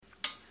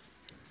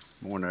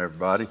Morning,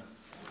 everybody.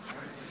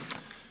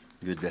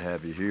 Good to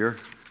have you here.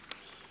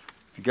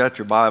 If you got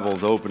your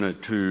Bibles, open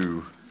it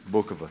to the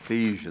book of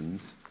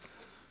Ephesians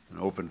and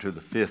open to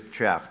the 5th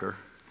chapter.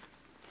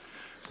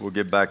 We'll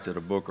get back to the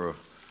book of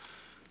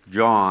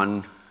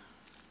John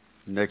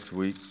next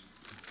week.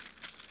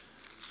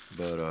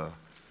 But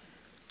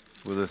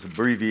with this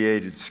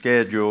abbreviated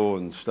schedule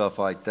and stuff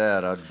like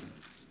that, I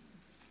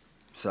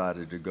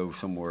decided to go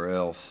somewhere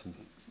else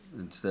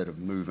instead of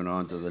moving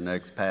on to the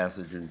next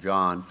passage in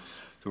John.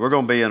 So we're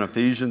going to be in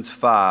Ephesians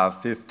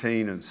 5,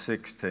 15 and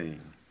 16.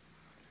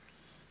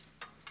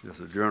 This is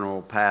a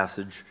general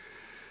passage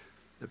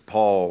that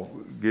Paul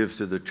gives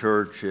to the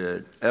church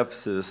at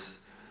Ephesus,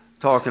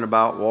 talking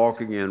about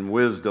walking in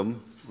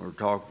wisdom, or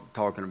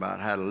talking about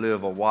how to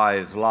live a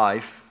wise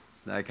life,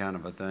 that kind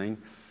of a thing.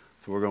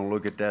 So we're going to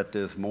look at that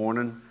this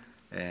morning.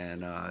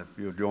 And if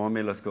you'll join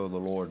me, let's go to the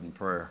Lord in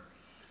prayer.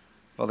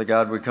 Father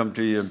God, we come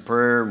to you in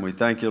prayer, and we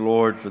thank you,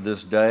 Lord, for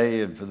this day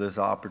and for this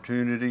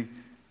opportunity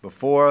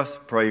before us.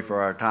 Pray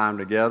for our time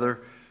together.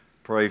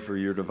 Pray for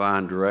your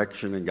divine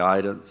direction and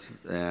guidance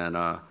and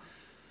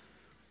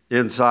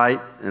insight,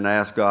 and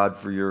ask God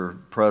for your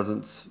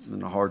presence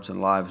in the hearts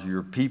and lives of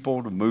your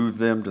people, to move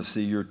them to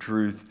see your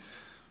truth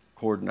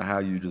according to how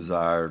you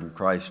desire. In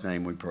Christ's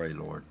name we pray,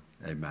 Lord.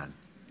 Amen.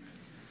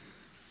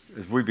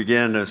 As we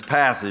begin this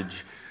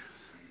passage,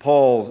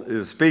 Paul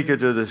is speaking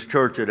to this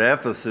church at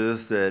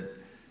Ephesus that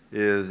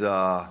was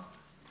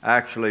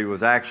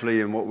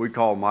actually in what we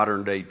call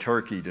modern-day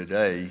Turkey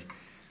today,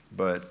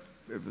 but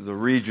it was a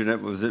region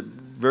that was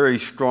very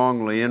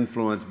strongly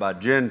influenced by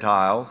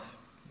Gentiles.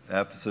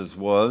 Ephesus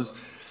was,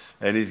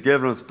 and he's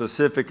given them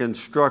specific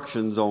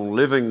instructions on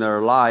living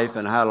their life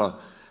and how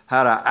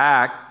to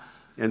act.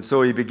 And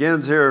so he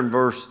begins here in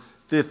verse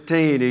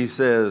 15. He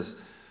says,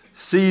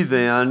 "See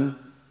then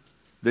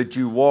that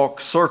you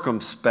walk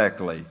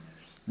circumspectly,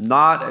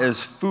 not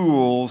as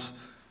fools,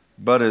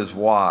 but as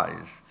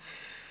wise."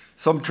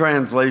 Some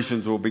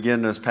translations will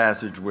begin this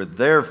passage with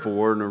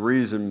therefore, and the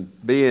reason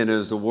being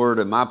is the word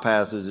in my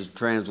passage is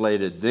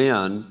translated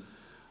then.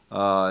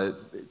 It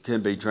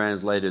can be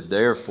translated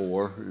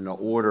therefore, and the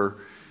order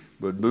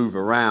would move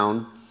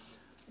around.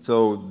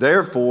 So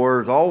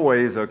therefore is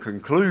always a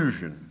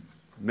conclusion,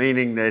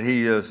 meaning that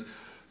he is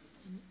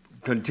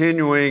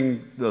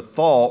continuing the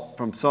thought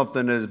from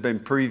something that has been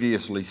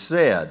previously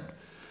said.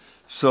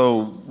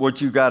 So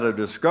what you got to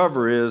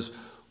discover is,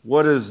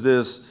 what is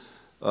this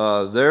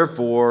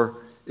therefore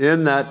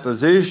in that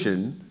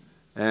position,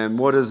 and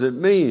what does it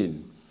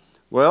mean?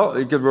 Well,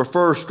 it could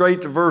refer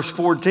straight to verse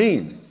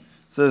 14.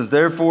 It says,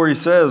 "Therefore," he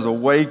says,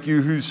 "awake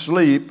you who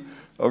sleep,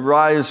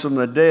 arise from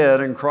the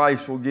dead, and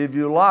Christ will give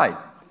you light."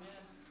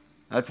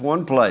 That's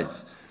one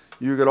place.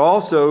 You could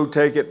also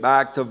take it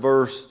back to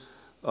verse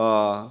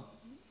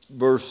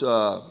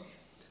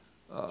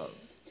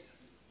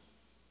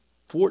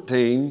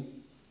 14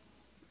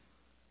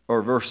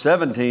 or verse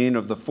 17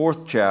 of the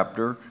 4th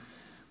chapter,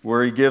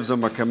 where he gives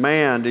them a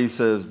command. He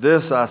says,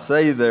 "This I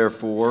say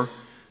therefore,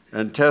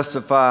 and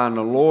testify in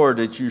the Lord,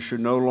 that you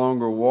should no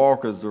longer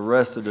walk as the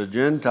rest of the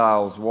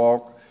Gentiles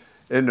walk,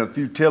 in the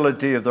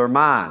futility of their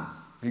mind."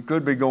 He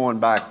could be going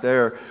back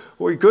there,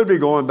 or he could be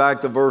going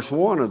back to verse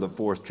 1 of the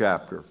 4th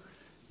chapter.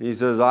 He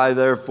says, "I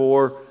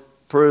therefore,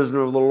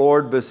 prisoner of the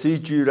Lord,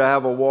 beseech you to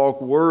have a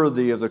walk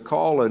worthy of the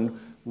calling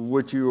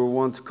which you were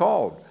once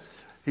called."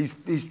 He's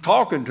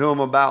talking to them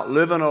about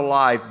living a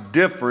life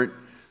different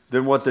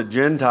than what the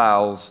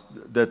Gentiles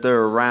that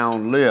they're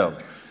around live.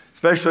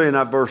 Especially in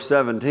that verse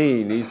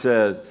 17, he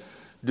says,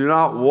 "Do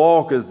not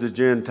walk as the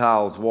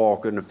Gentiles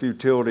walk, in the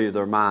futility of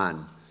their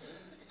mind."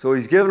 So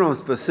he's giving them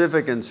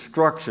specific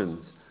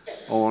instructions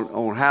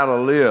on how to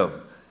live,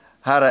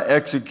 how to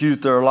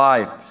execute their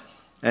life.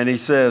 And he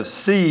says,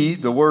 "See,"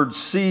 the word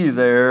 "see"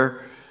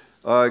 there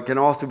can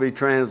also be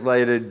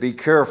translated "be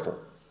careful."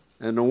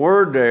 And the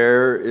word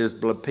there is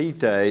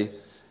blepite,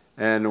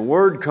 and the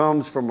word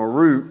comes from a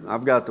root.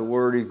 I've got the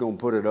word, he's going to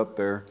put it up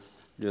there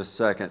in just a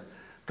second.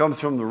 It comes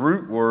from the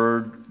root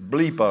word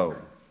blepo.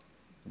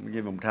 Let me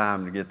give them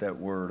time to get that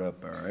word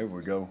up there. There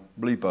we go,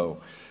 blepo.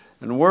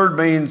 And the word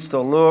means to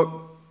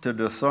look, to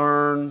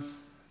discern,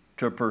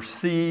 to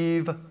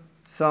perceive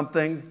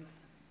something,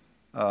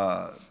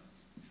 to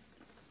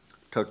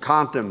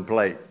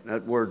contemplate.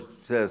 That word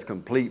says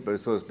complete, but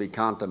it's supposed to be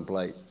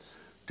contemplate.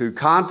 To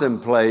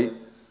contemplate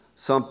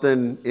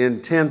something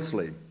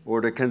intensely,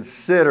 or to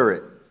consider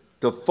it,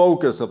 to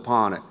focus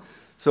upon it.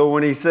 So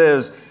when he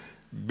says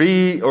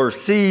be or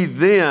see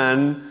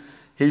then,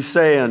 he's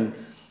saying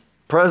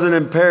present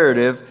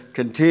imperative,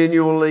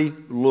 continually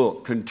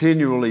look,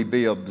 continually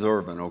be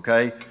observant,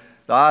 okay?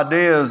 The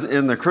idea is,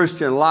 in the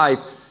Christian life,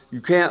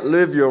 you can't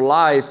live your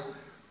life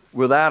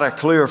without a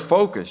clear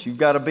focus. You've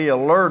got to be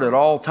alert at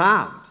all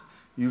times.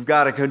 You've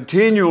got to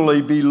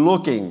continually be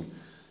looking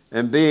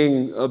and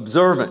being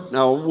observant.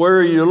 Now, where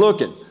are you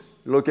looking?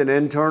 You're looking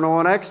internal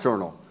and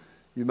external.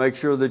 You make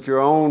sure that your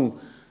own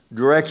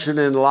direction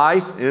in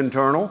life,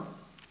 internal,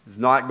 is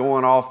not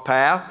going off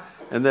path.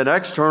 And then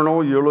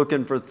external, you're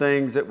looking for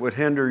things that would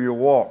hinder your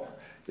walk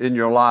in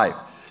your life.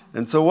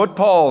 And so what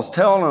Paul's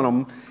telling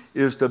them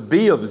is to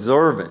be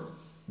observant,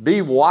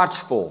 be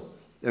watchful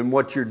in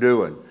what you're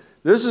doing.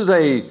 This is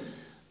a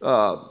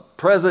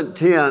present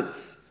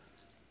tense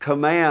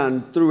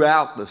command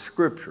throughout the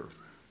Scripture.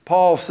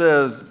 Paul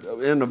says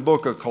in the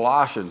book of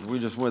Colossians, we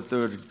just went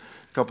through it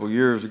a couple of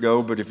years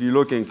ago, but if you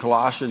look in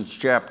Colossians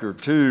chapter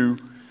 2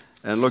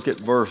 and look at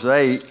verse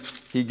 8,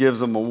 he gives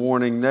them a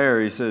warning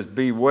there. He says,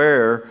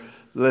 beware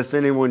lest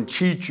anyone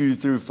cheat you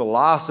through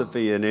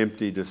philosophy and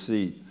empty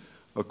deceit,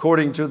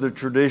 according to the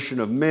tradition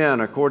of men,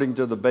 according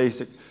to the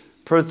basic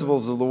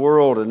principles of the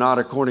world, and not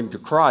according to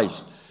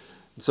Christ.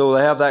 So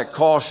they have that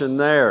caution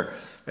there.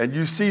 And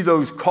you see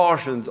those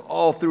cautions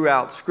all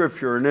throughout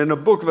Scripture. And in the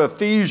book of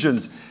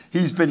Ephesians,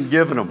 he's been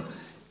giving them,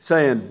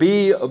 saying,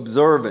 be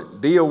observant,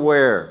 be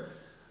aware.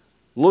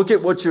 Look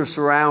at what your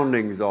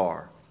surroundings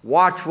are.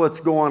 Watch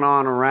what's going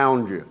on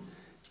around you.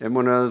 And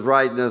when I was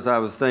writing this, I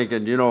was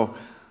thinking,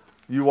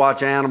 you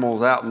watch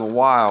animals out in the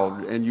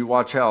wild and you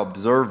watch how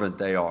observant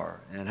they are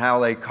and how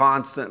they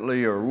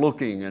constantly are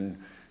looking and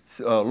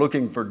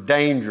looking for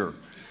danger.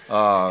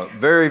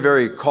 Very,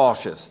 very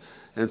cautious.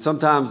 And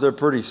sometimes they're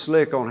pretty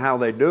slick on how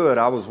they do it.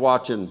 I was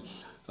watching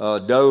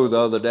doe the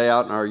other day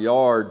out in our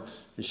yard,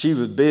 and she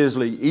was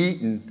busily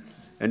eating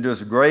and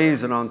just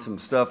grazing on some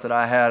stuff that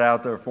I had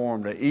out there for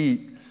them to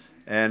eat.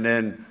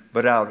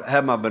 But I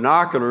had my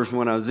binoculars.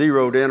 When I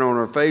zeroed in on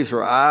her face,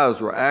 her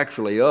eyes were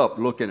actually up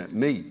looking at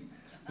me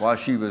while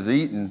she was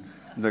eating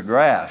the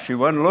grass. She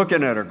wasn't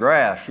looking at her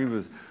grass,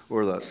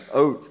 or the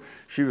oats.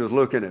 She was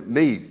looking at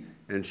me,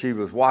 and she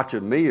was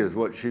watching me is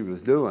what she was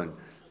doing.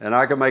 And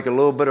I could make a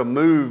little bit of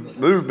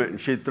movement, and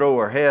she'd throw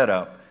her head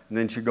up, and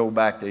then she'd go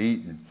back to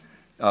eating.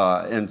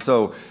 And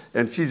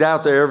she's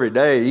out there every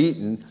day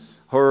eating,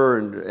 her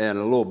and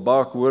a little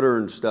buck with her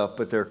and stuff,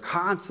 but they're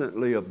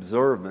constantly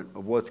observant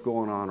of what's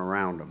going on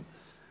around them.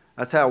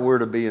 That's how we're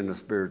to be in the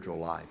spiritual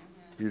life.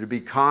 You're to be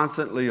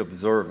constantly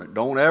observant.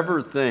 Don't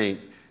ever think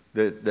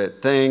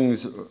that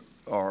things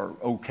are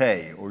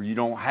okay, or you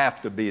don't have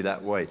to be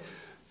that way.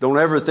 Don't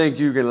ever think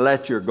you can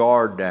let your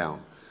guard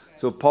down.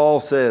 So Paul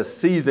says,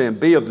 see then,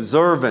 be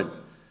observant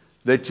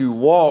that you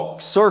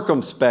walk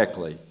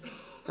circumspectly.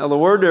 Now the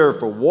word there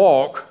for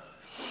walk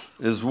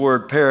is the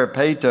word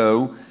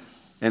peripeto,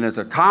 and it's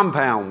a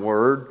compound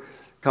word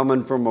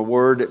coming from a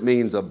word that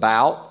means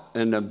about,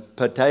 and the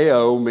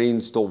peteo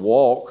means to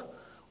walk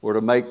or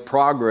to make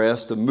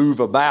progress. To move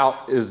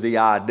about is the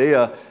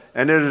idea,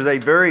 and it is a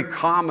very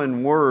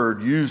common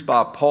word used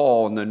by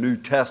Paul in the New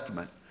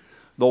Testament.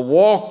 The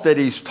walk that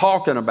he's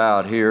talking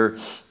about here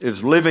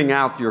is living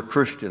out your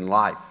Christian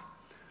life.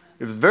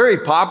 It's a very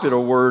popular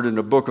word in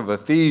the book of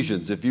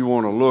Ephesians. If you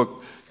want to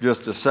look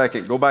just a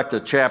second, go back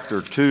to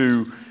chapter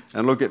 2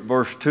 and look at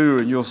verse 2,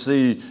 and you'll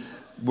see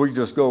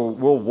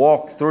we'll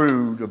walk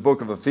through the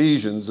book of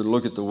Ephesians and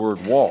look at the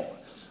word walk.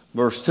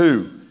 Verse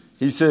 2,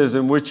 he says,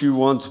 in which you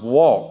once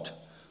walked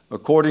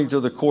according to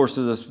the course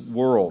of this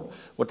world.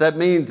 What that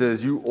means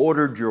is you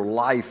ordered your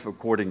life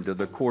according to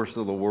the course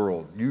of the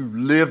world. You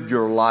lived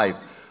your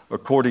life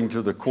according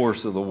to the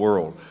course of the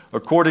world,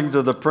 according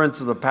to the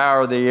prince of the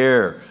power of the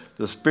air,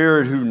 the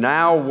spirit who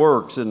now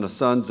works in the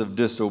sons of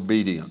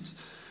disobedience.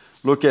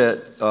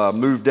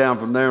 Move down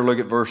from there and look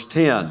at verse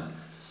 10.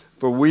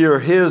 For we are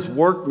his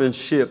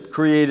workmanship,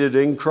 created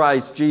in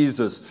Christ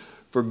Jesus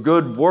for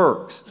good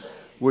works,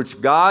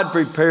 which God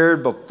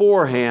prepared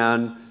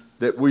beforehand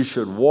that we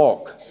should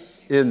walk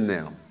in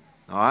them.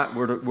 All right,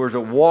 we're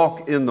to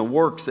walk in the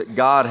works that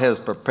God has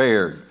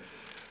prepared.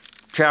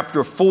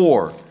 Chapter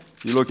 4,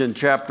 you look in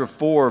chapter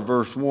 4,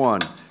 verse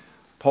 1,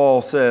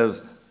 Paul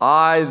says,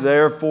 I,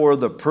 therefore,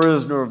 the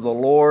prisoner of the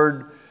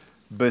Lord,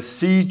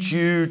 beseech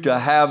you to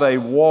have a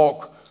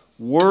walk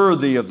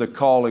worthy of the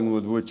calling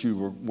with which you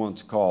were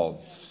once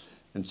called.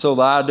 And so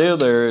the idea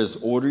there is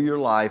order your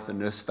life in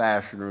this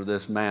fashion or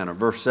this manner.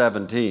 Verse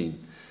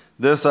 17,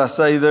 this I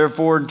say,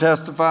 therefore, and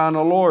testify in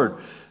the Lord,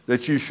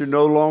 that you should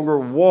no longer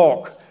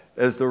walk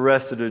as the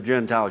rest of the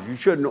Gentiles. You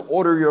shouldn't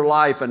order your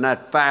life in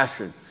that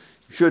fashion.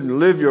 You shouldn't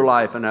live your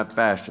life in that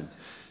fashion.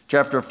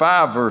 Chapter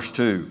 5, verse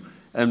 2,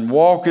 and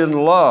walk in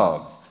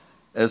love,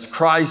 as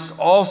Christ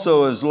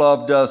also has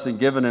loved us and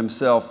given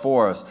himself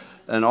for us,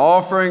 an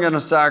offering and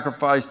a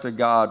sacrifice to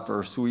God for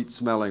a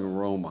sweet-smelling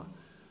aroma.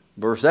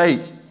 Verse 8,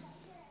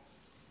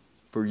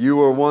 for you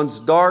were once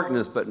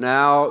darkness, but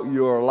now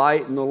you are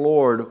light in the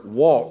Lord.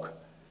 Walk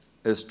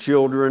as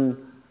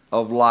children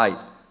of light.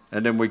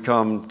 And then we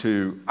come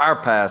to our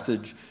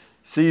passage.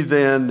 See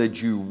then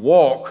that you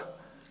walk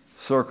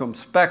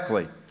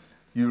circumspectly.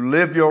 You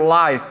live your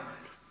life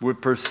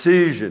with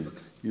precision.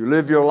 You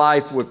live your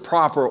life with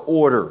proper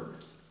order.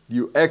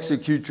 You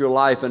execute your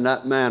life in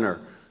that manner.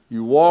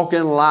 You walk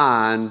in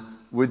line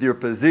with your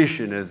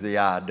position is the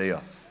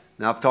idea.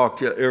 Now, I've talked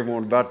to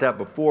everyone about that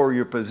before.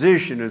 Your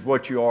position is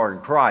what you are in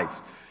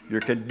Christ.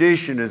 Your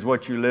condition is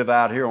what you live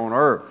out here on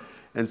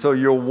earth. And so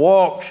your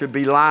walk should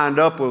be lined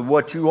up with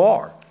what you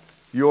are.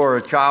 You are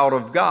a child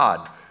of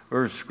God.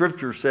 Or as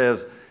Scripture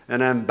says,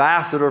 an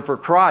ambassador for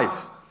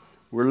Christ.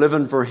 We're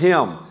living for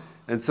him.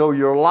 And so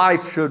your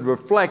life should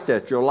reflect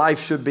that. Your life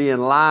should be in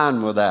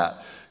line with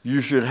that.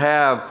 You should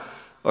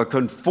have a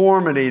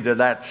conformity to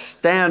that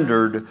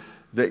standard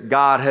that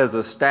God has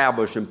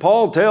established. And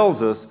Paul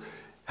tells us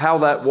how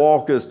that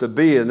walk is to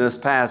be in this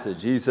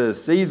passage. He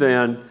says, see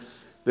then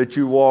that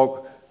you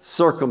walk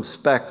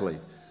circumspectly.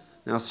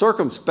 Now,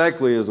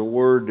 circumspectly is a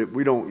word that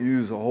we don't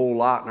use a whole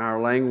lot in our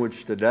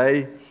language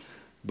today,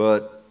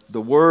 but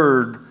the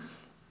word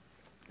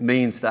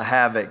means to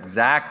have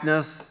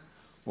exactness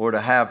or to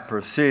have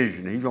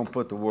precision. He's going to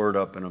put the word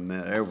up in a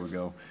minute. There we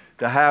go.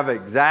 To have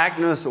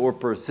exactness or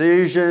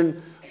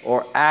precision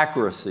or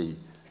accuracy,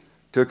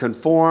 to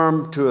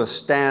conform to a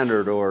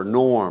standard or a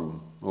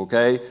norm,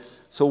 okay?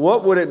 So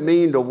what would it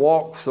mean to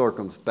walk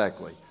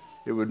circumspectly?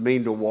 It would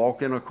mean to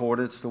walk in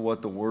accordance to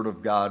what the Word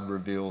of God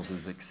reveals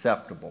is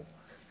acceptable.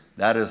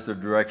 That is the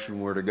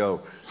direction we're to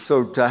go.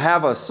 So to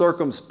have a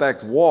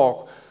circumspect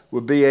walk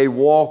would be a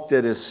walk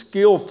that is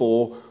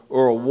skillful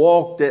or a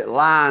walk that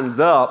lines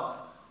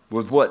up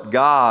with what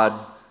God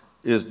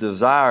is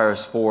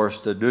desirous for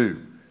us to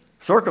do.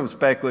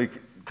 Circumspectly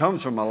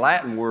comes from a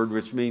Latin word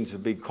which means to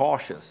be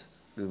cautious,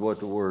 is what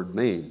the word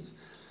means.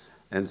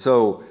 And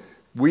so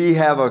we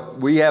have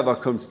a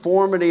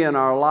conformity in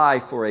our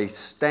life or a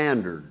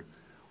standard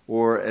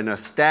or an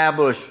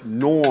established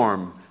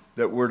norm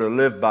that we're to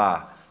live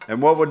by.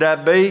 And what would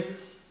that be?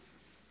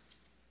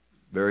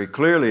 Very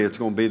clearly, it's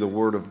going to be the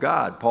Word of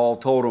God. Paul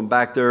told them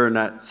back there in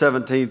that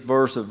 17th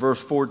verse of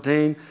verse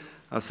 14,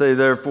 I say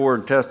therefore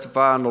and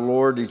testify in the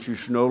Lord that you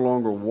should no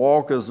longer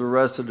walk as the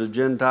rest of the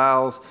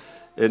Gentiles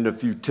in the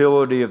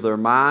futility of their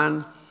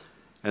mind.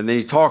 And then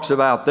he talks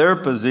about their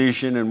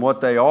position and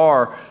what they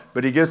are,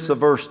 but he gets to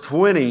verse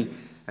 20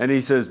 and he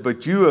says,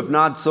 but you have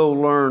not so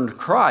learned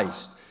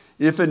Christ,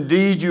 if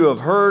indeed you have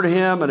heard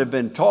him and have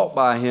been taught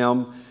by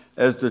him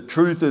as the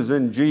truth is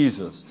in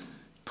Jesus.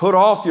 Put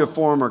off your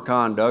former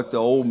conduct, the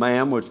old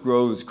man which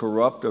grows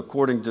corrupt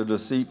according to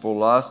deceitful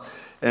lust,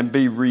 and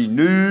be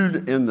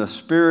renewed in the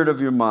spirit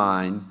of your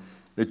mind,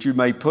 that you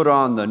may put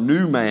on the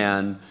new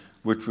man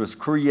which was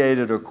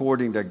created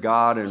according to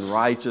God in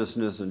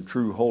righteousness and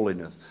true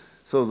holiness.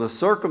 So the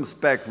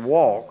circumspect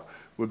walk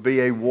would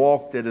be a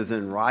walk that is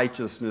in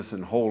righteousness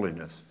and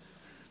holiness.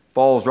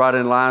 Falls right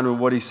in line with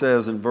what he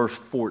says in verse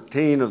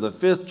 14 of the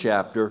 5th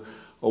chapter,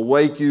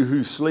 awake you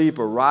who sleep,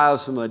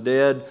 arise from the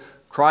dead,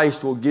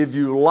 Christ will give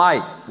you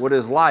light. What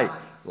is light?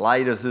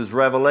 Light is his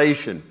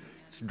revelation.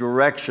 It's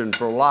direction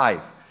for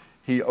life.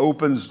 He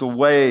opens the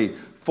way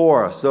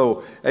for us.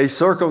 So a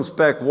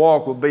circumspect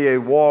walk will be a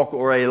walk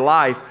or a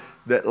life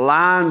that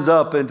lines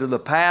up into the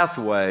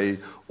pathway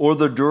or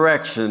the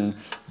direction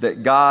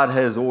that God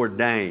has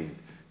ordained.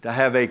 To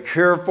have a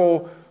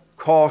careful,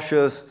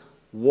 cautious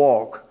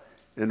walk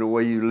in the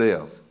way you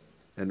live,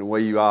 and the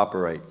way you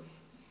operate,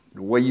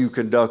 the way you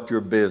conduct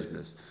your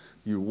business.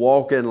 You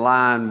walk in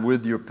line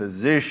with your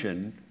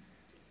position,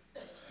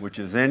 which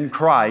is in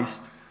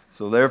Christ,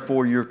 so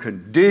therefore your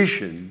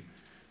condition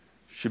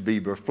should be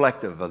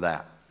reflective of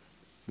that.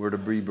 We're to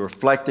be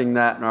reflecting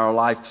that in our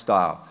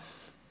lifestyle.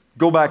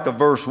 Go back to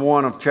verse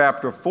 1 of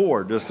chapter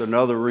 4, just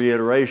another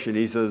reiteration.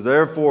 He says,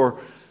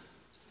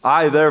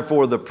 I,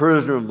 therefore, the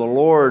prisoner of the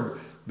Lord,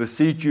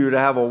 beseech you to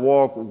have a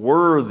walk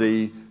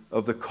worthy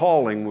of the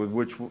calling with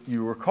which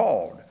you were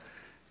called.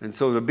 And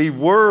so to be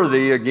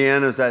worthy,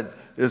 again, is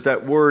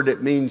that word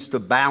that means to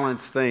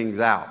balance things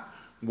out.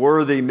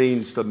 Worthy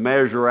means to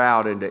measure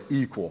out and to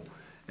equal.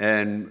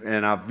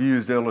 And I've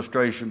used the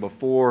illustration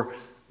before,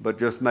 but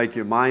just make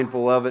you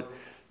mindful of it.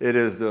 It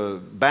is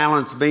the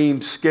balance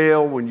beam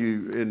scale when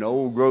in the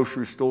old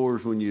grocery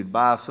stores, when you'd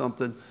buy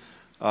something,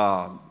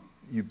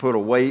 you put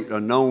a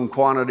known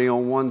quantity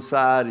on one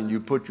side, and you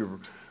put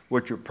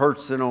what you're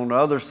purchasing on the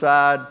other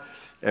side.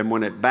 And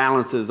when it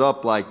balances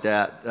up like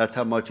that, that's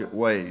how much it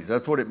weighs.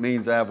 That's what it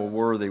means to have a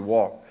worthy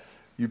walk.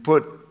 You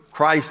put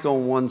Christ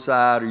on one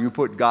side, or you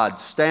put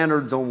God's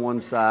standards on one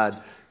side,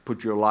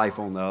 put your life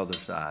on the other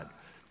side.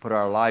 Put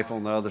our life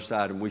on the other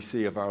side, and we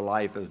see if our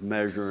life is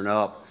measuring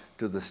up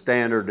to the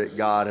standard that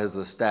God has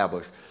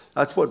established.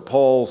 That's what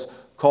Paul's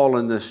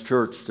calling this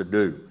church to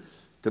do,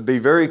 to be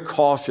very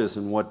cautious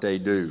in what they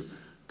do,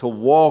 to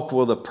walk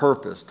with a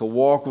purpose, to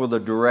walk with a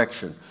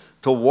direction,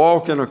 to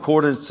walk in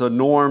accordance to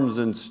norms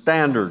and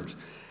standards.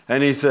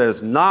 And he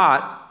says,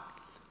 not,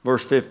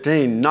 verse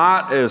 15,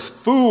 not as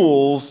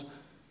fools,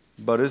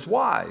 but as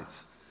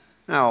wise.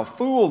 Now, a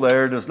fool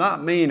there does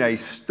not mean a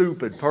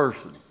stupid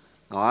person,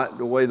 all right,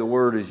 the way the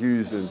word is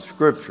used in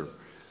Scripture.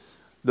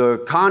 The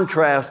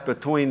contrast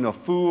between the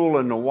fool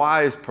and the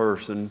wise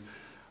person,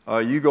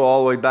 you go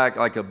all the way back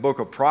like a book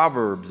of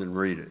Proverbs and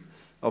read it.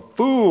 A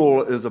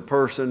fool is a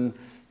person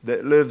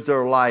that lives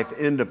their life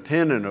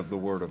independent of the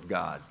Word of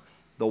God.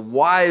 The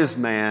wise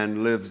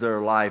man lives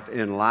their life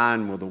in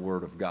line with the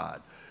Word of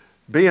God.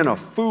 Being a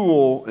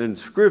fool in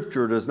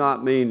Scripture does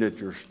not mean that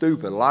you're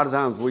stupid. A lot of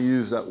times we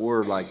use that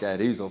word like that.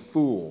 He's a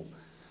fool.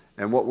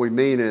 And what we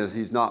mean is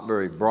he's not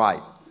very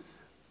bright.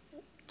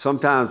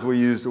 Sometimes we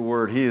use the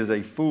word he is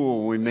a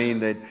fool. We mean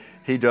that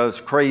he does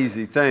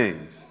crazy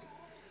things.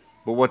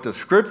 But what the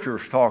Scripture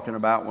is talking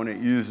about when it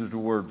uses the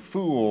word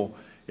fool,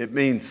 it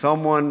means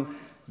someone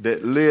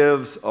that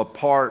lives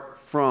apart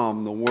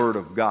from the Word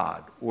of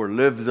God, or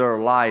lives their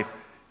life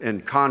in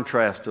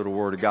contrast to the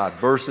Word of God,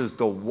 versus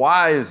the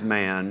wise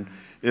man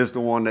is the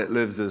one that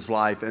lives his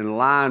life in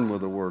line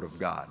with the Word of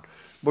God.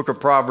 Book of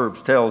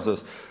Proverbs tells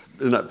us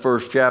in that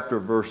first chapter,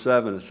 verse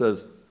 7, it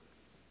says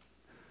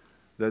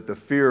that the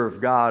fear of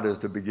God is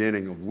the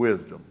beginning of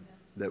wisdom.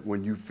 That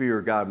when you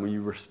fear God, when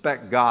you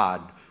respect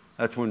God,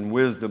 that's when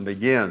wisdom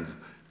begins.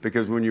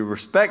 Because when you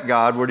respect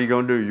God, what are you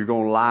going to do? You're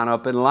going to line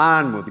up in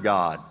line with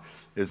God,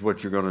 is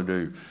what you're going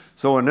to do.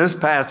 So in this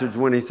passage,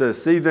 when he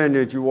says, see then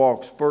that you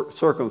walk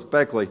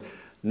circumspectly,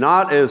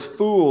 not as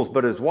fools,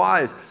 but as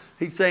wise,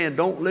 he's saying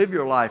don't live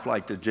your life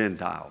like the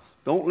Gentiles.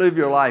 Don't live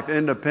your life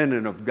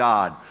independent of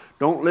God.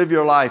 Don't live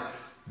your life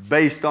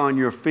based on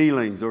your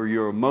feelings or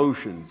your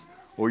emotions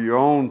or your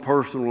own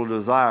personal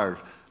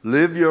desires.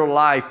 Live your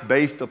life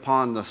based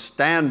upon the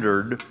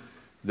standard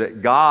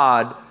that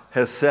God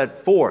has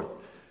set forth,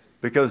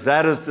 because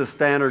that is the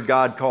standard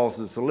God calls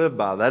us to live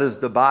by. That is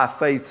the by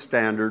faith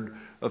standard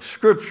of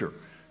Scripture.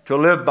 To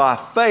live by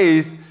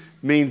faith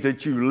means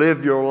that you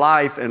live your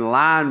life in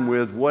line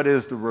with what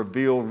is the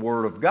revealed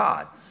Word of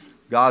God.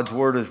 God's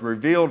Word is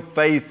revealed.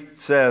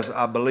 Faith says,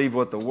 I believe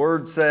what the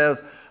Word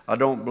says. I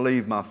don't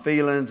believe my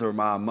feelings or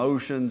my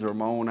emotions or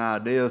my own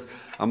ideas.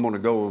 I'm going to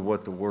go with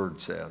what the Word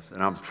says,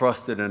 and I'm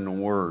trusted in the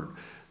Word.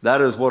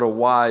 That is what a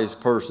wise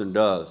person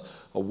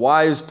does. A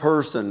wise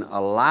person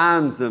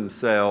aligns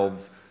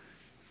themselves,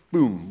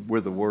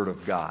 with the Word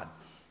of God.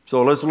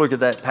 So let's look at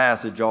that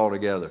passage all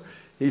together.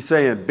 He's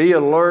saying, be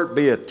alert,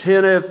 be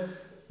attentive,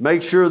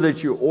 make sure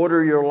that you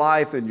order your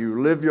life and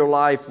you live your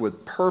life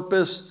with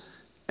purpose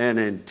and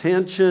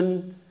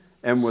intention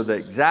and with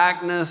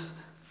exactness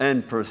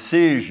and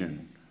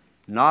precision.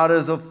 Not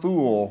as a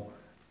fool,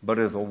 but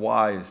as a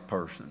wise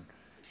person.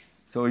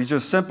 So he's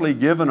just simply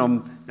giving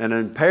them an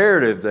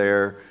imperative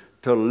there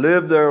to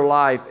live their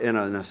life in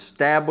an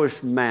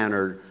established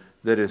manner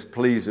that is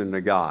pleasing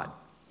to God.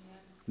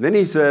 Then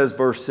he says,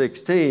 verse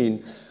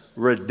 16,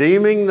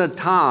 redeeming the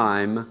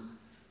time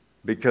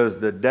because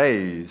the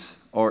days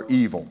are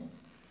evil.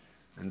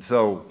 And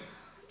so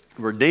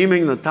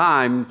redeeming the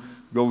time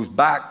goes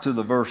back to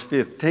the verse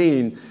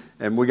 15,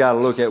 and we got to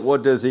look at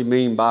what does he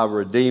mean by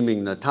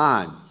redeeming the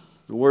time.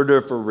 The word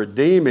there for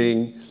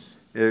redeeming,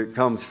 it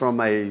comes from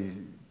a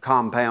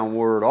compound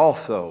word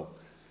also.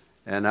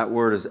 And that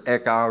word is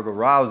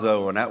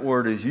ekagorazo, and that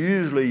word is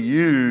usually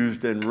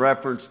used in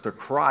reference to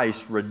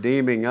Christ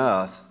redeeming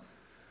us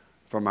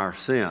from our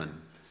sin.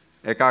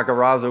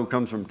 Ekagorazo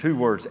comes from two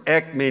words.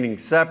 Ek meaning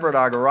separate,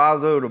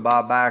 agorazo to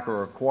buy back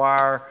or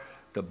acquire,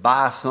 to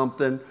buy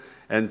something.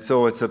 And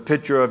so it's a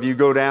picture of you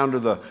go down to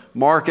the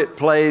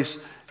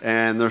marketplace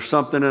and there's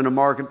something in the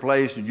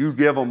marketplace and you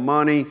give them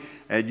money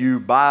and you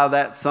buy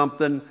that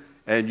something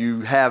and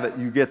you have it,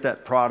 you get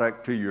that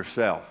product to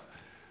yourself.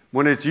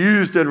 When it's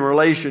used in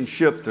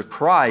relationship to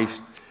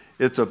Christ,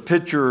 it's a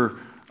picture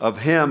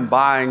of Him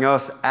buying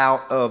us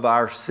out of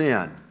our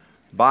sin,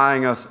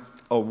 buying us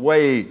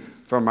away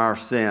from our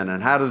sin.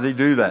 And how does He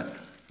do that?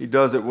 He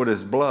does it with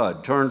His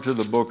blood. Turn to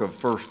the book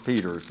of 1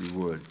 Peter, if you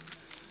would.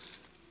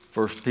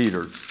 1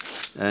 Peter.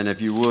 And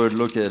if you would,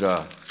 look at,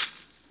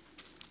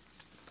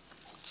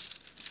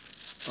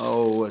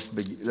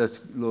 let's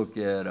look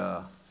at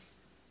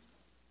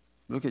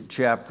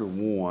chapter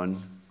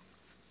 1.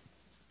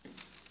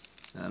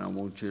 And I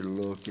want you to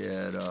look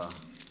at,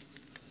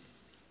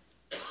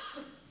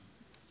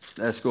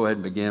 let's go ahead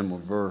and begin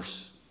with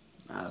verse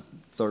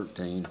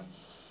 13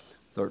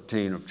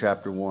 of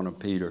chapter 1 of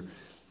Peter.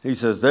 He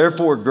says,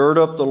 therefore gird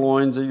up the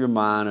loins of your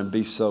mind and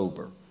be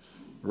sober.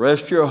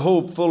 Rest your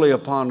hope fully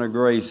upon the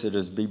grace that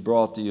is be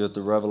brought to you at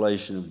the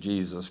revelation of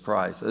Jesus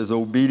Christ, as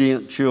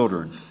obedient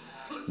children,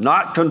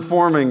 not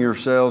conforming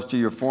yourselves to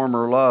your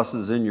former lusts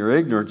as in your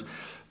ignorance,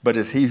 but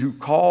as He who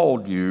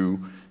called you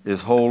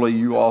is holy,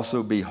 you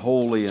also be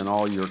holy in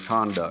all your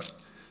conduct.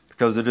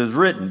 Because it is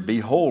written, be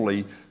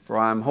holy, for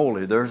I am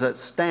holy. There's that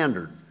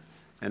standard.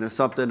 And it's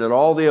something that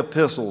all the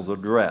epistles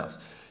address.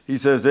 He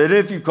says that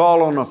if you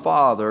call on the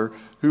Father,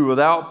 who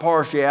without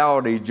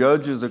partiality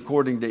judges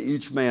according to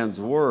each man's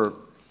work,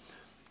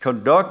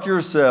 conduct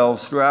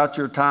yourselves throughout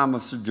your time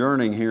of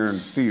sojourning here in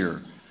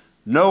fear,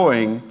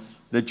 knowing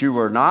that you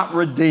are not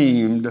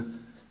redeemed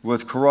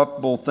with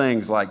corruptible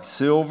things like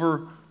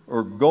silver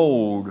or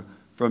gold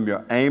from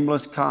your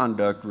aimless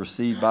conduct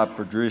received by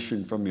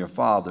tradition from your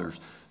fathers,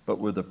 but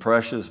with the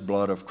precious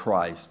blood of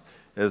Christ,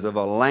 as of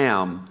a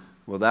lamb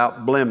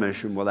without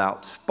blemish and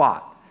without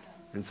spot.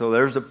 And so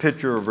there's a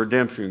picture of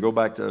redemption. Go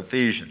back to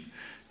Ephesians.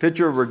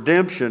 Picture of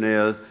redemption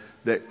is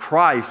that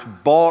Christ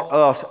bought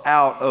us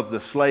out of the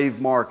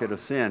slave market of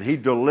sin. He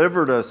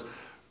delivered us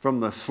from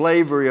the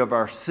slavery of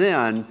our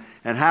sin.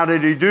 And how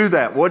did He do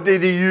that? What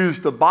did He use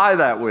to buy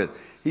that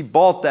with? He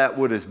bought that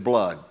with His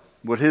blood,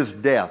 with His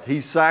death.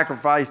 He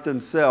sacrificed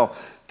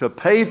Himself to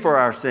pay for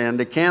our sin,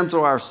 to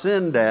cancel our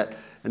sin debt,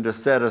 and to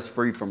set us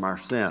free from our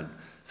sin.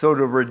 So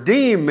to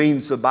redeem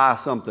means to buy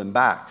something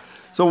back.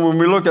 So when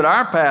we look at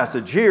our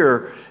passage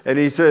here, and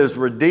he says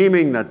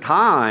redeeming the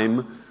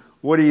time,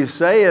 what he's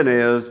saying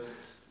is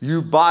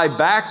you buy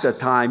back the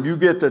time. You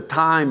get the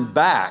time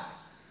back.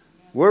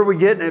 Where are we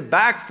getting it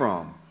back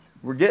from?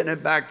 We're getting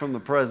it back from the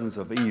presence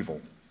of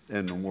evil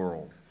in the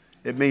world.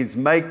 It means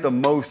make the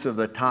most of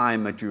the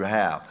time that you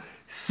have.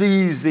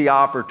 Seize the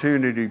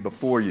opportunity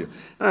before you. And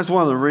that's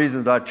one of the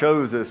reasons I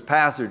chose this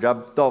passage. I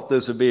thought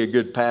this would be a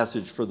good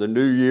passage for the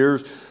New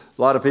Year's.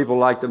 A lot of people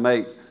like to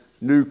make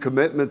new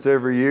commitments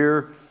every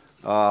year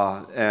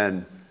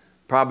and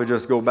probably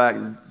just go back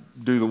and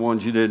do the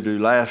ones you didn't do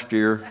last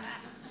year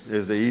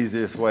is the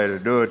easiest way to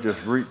do it.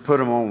 Just put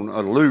them on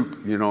a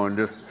loop, and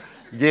just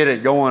get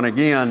it going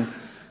again.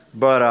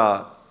 But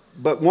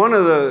one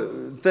of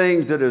the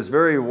things that is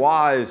very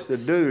wise to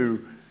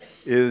do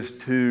is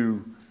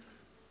to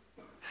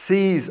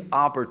seize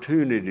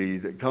opportunity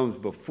that comes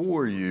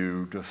before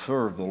you to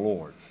serve the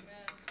Lord.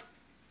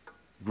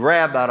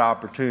 Grab that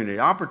opportunity.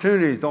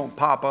 Opportunities don't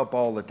pop up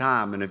all the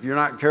time, and if you're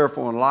not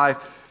careful in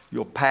life,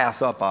 you'll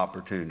pass up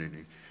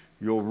opportunity.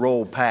 You'll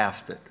roll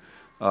past it.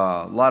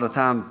 A lot of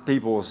times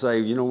people will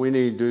say, we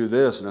need to do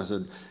this, and I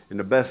said, and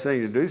the best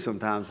thing to do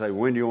sometimes is say,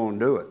 when do you want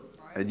to do it?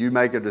 And you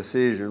make a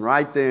decision.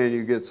 Right then,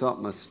 you get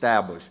something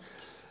established.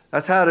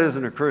 That's how it is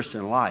in a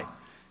Christian life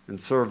in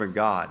serving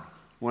God.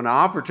 When an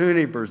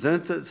opportunity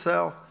presents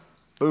itself,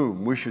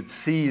 boom, we should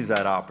seize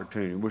that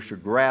opportunity. We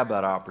should grab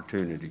that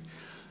opportunity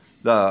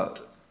to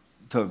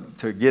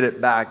get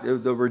it back.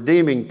 The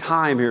redeeming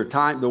time here,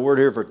 the word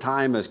here for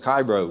time is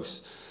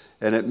kairos,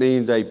 and it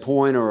means a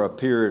point or a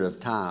period of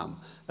time,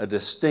 a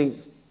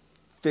distinct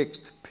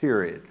fixed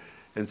period.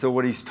 And so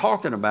what he's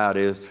talking about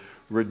is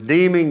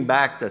redeeming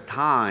back the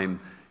time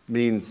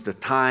means the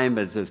time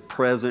is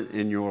present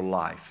in your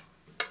life.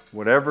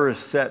 Whatever is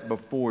set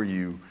before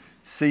you,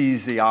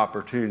 seize the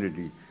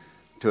opportunity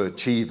to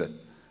achieve it.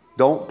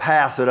 Don't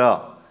pass it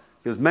up.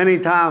 Because many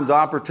times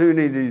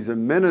opportunities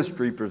in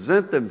ministry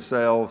present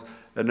themselves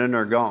and then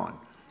they're gone.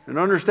 And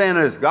understand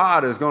this,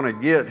 God is going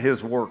to get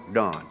his work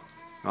done.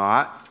 All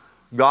right?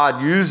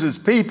 God uses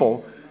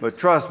people, but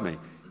trust me,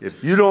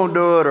 if you don't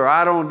do it or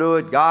I don't do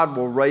it, God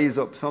will raise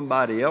up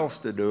somebody else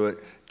to do it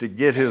to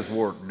get his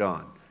work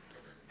done.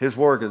 His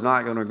work is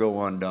not going to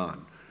go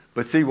undone.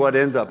 But see, what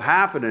ends up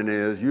happening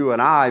is you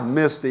and I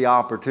miss the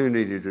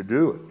opportunity to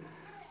do it.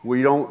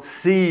 We don't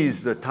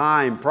seize the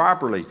time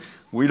properly.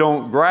 We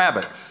don't grab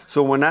it.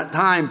 So when that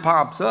time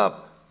pops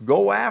up,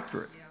 go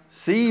after it.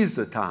 Seize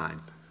the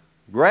time.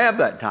 Grab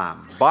that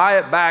time. Buy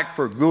it back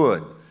for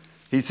good.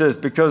 He says,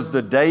 because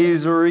the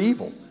days are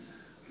evil.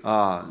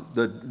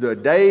 The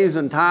days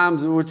and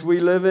times in which we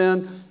live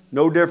in,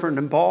 no different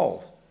than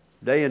Paul's.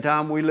 Day and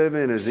time we live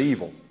in is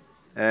evil.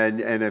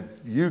 And if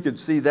you could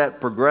see that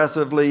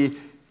progressively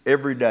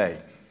every day,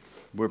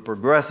 where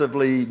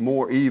progressively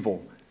more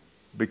evil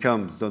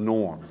becomes the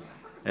norm.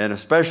 And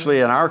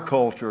especially in our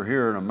culture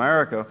here in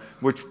America,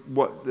 what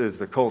is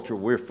the culture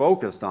we're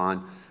focused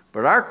on,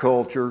 but our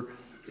culture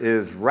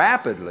is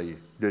rapidly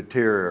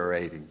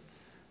deteriorating.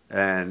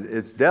 And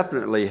it's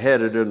definitely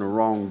headed in the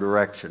wrong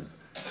direction.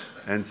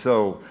 And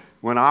so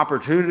when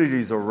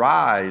opportunities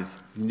arise,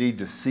 you need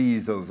to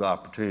seize those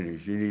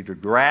opportunities. You need to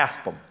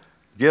grasp them,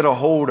 get a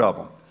hold of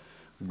them,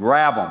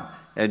 grab them,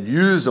 and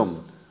use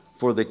them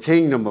for the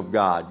kingdom of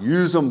God.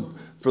 Use them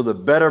for the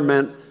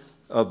betterment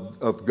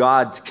of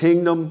God's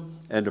kingdom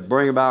and to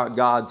bring about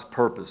God's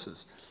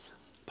purposes.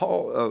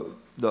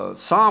 The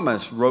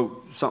psalmist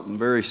wrote something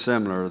very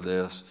similar to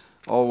this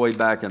all the way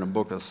back in the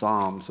book of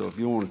Psalms. So if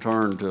you want to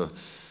turn to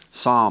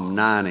Psalm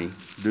 90,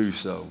 do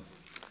so.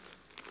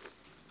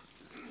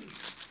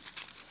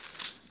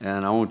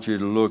 And I want you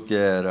to look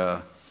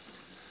at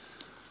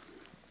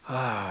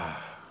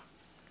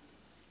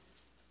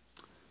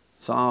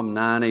Psalm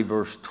 90,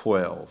 verse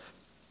 12.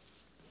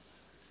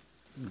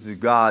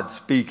 God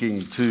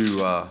speaking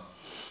to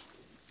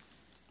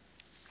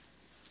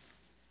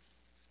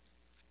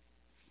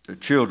the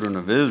children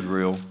of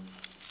Israel.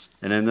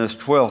 And in this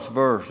 12th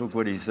verse, look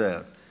what he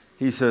says.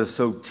 He says,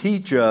 so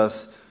teach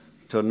us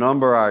to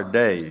number our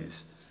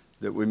days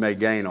that we may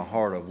gain a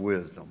heart of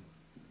wisdom.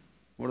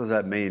 What does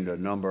that mean, to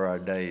number our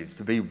days?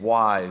 To be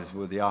wise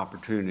with the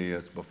opportunity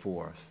that's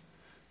before us.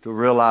 To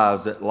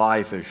realize that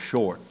life is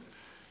short.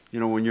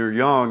 When you're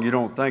young, you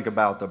don't think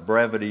about the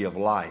brevity of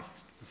life.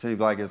 It seems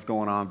like it's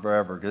going on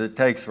forever because it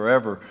takes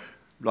forever.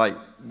 Like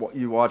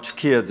you watch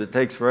kids, it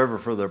takes forever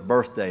for their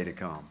birthday to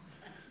come.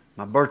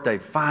 My birthday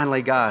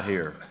finally got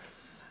here.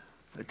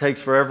 It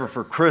takes forever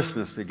for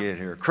Christmas to get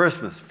here.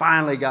 Christmas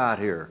finally got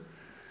here.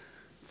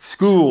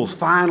 School's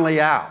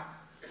finally out.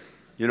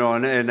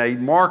 And they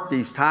mark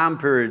these time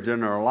periods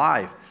in their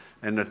life.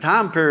 And the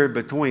time period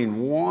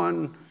between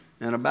 1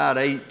 and about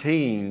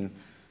 18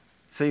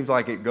 seems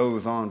like it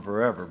goes on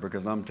forever,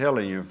 because I'm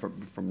telling you,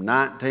 from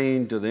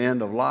 19 to the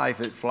end of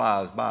life, it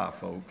flies by,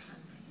 folks.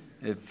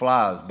 It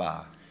flies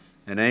by.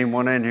 And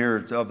anyone in here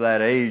that's of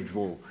that age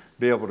will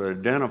be able to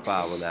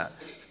identify with that,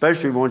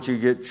 especially once you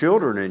get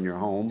children in your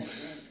home,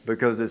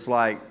 because it's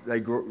like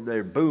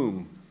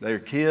they're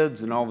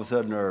kids, and all of a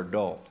sudden they're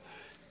adults.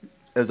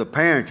 As a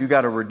parent, you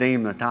got to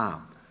redeem the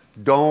time.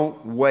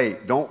 Don't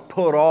wait. Don't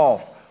put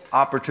off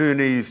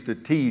opportunities to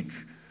teach.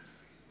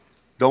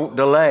 Don't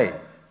delay.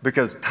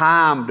 because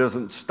time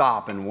doesn't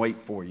stop and wait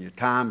for you.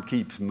 Time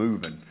keeps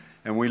moving.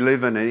 And we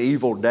live in an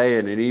evil day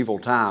and an evil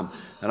time.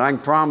 And I can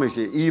promise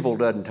you, evil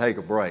doesn't take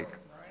a break.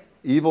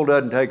 Evil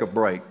doesn't take a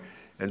break.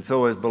 And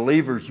so as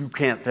believers, you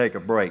can't take a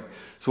break.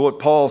 So what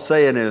Paul's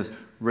saying is,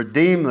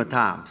 redeem the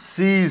time.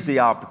 Seize the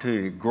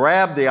opportunity.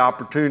 Grab the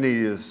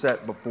opportunity that's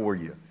set before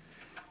you.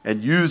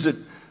 And use it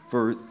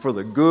for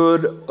the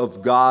good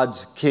of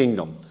God's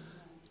kingdom.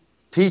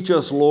 Teach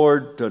us,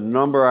 Lord, to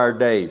number our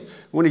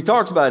days. When he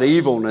talks about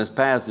evil in this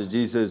passage,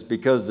 he says,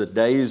 because the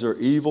days are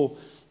evil.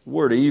 The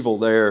word evil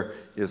there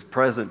is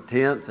present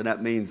tense, and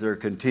that means they're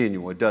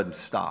continual. It doesn't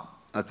stop.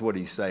 That's what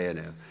he's saying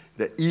is.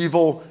 The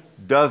evil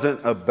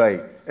doesn't abate.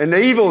 And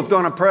the evil is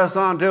going to press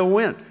on till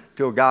when?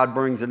 Till God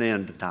brings an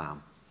end to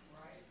time.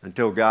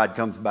 Until God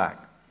comes back.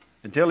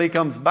 Until he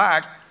comes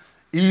back,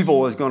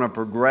 evil is going to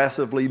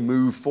progressively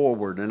move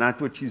forward. And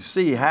that's what you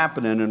see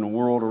happening in the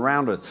world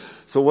around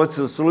us. So what's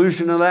the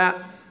solution to that?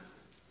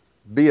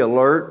 Be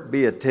alert,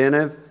 be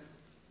attentive,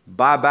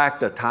 buy back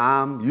the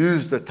time,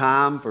 use the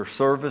time for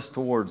service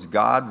towards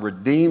God,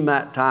 redeem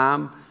that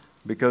time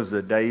because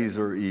the days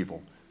are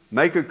evil.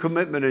 Make a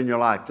commitment in your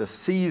life to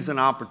seize an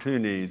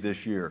opportunity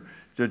this year,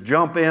 to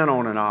jump in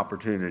on an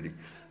opportunity.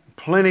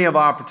 Plenty of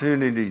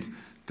opportunities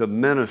to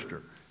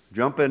minister.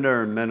 Jump in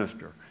there and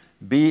minister.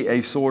 Be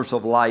a source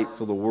of light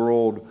for the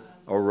world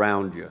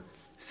around you.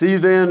 See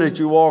then that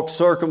you walk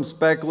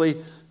circumspectly,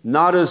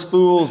 not as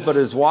fools, but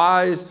as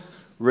wise,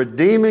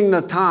 redeeming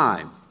the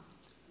time,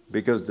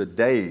 because the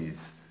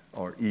days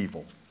are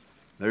evil.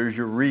 There's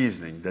your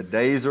reasoning. The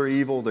days are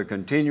evil, they're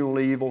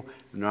continually evil,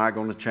 and they're not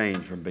going to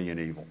change from being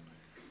evil.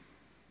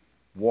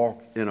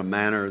 Walk in a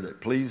manner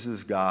that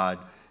pleases God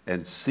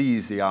and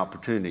seize the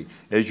opportunity.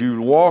 As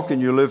you walk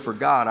and you live for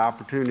God,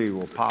 opportunity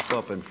will pop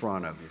up in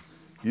front of you.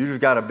 You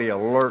just got to be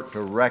alert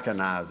to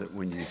recognize it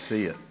when you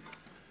see it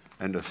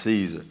and to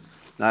seize it.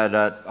 I had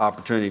that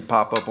opportunity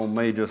pop up on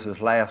me just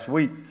this last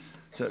week.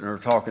 Sitting there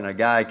talking, a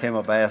guy came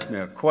up and asked me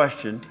a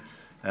question,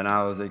 and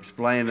I was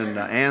explaining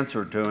the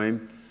answer to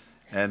him.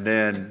 And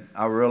then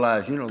I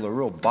realized, the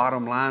real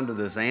bottom line to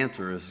this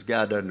answer is this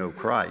guy doesn't know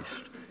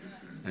Christ.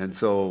 And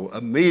so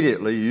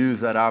immediately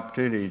used that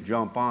opportunity to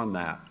jump on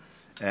that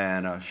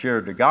and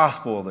shared the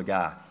gospel with the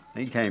guy.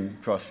 He came,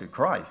 trusted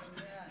Christ,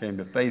 came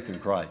to faith in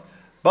Christ.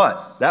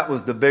 But that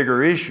was the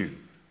bigger issue.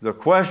 The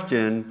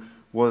question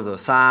was a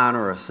sign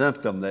or a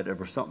symptom that there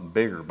was something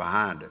bigger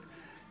behind it.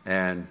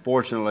 And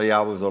fortunately,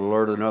 I was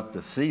alert enough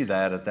to see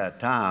that at that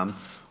time.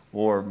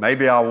 Or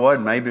maybe I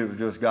wasn't. Maybe it was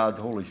just God's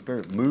Holy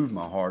Spirit moved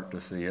my heart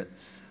to see it,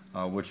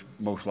 which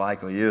most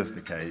likely is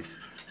the case,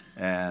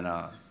 and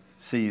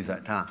seize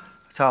that time.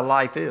 That's how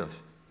life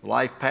is.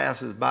 Life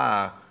passes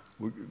by.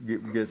 We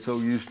get so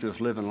used to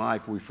us living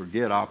life, we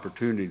forget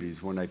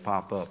opportunities when they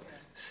pop up.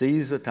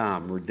 Seize the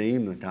time,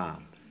 redeem the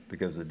time,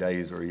 because the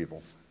days are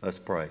evil. Let's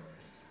pray.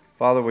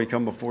 Father, we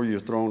come before your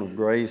throne of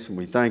grace, and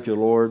we thank you,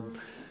 Lord.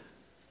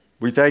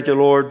 We thank you,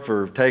 Lord,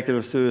 for taking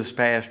us through this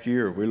past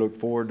year. We look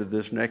forward to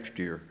this next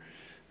year.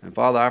 And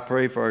Father, I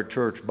pray for our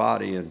church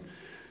body and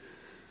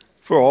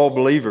for all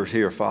believers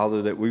here,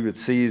 Father, that we would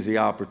seize the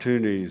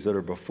opportunities that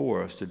are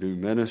before us to do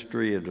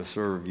ministry and to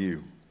serve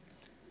you.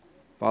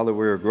 Father,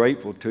 we are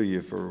grateful to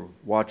you for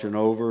watching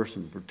over us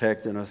and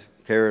protecting us,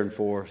 caring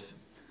for us.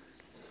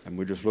 And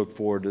we just look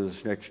forward to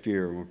this next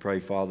year. And we pray,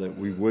 Father, that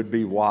we would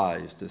be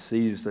wise to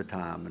seize the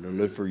time and to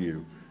live for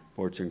you.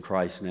 For it's in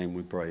Christ's name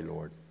we pray,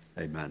 Lord.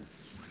 Amen.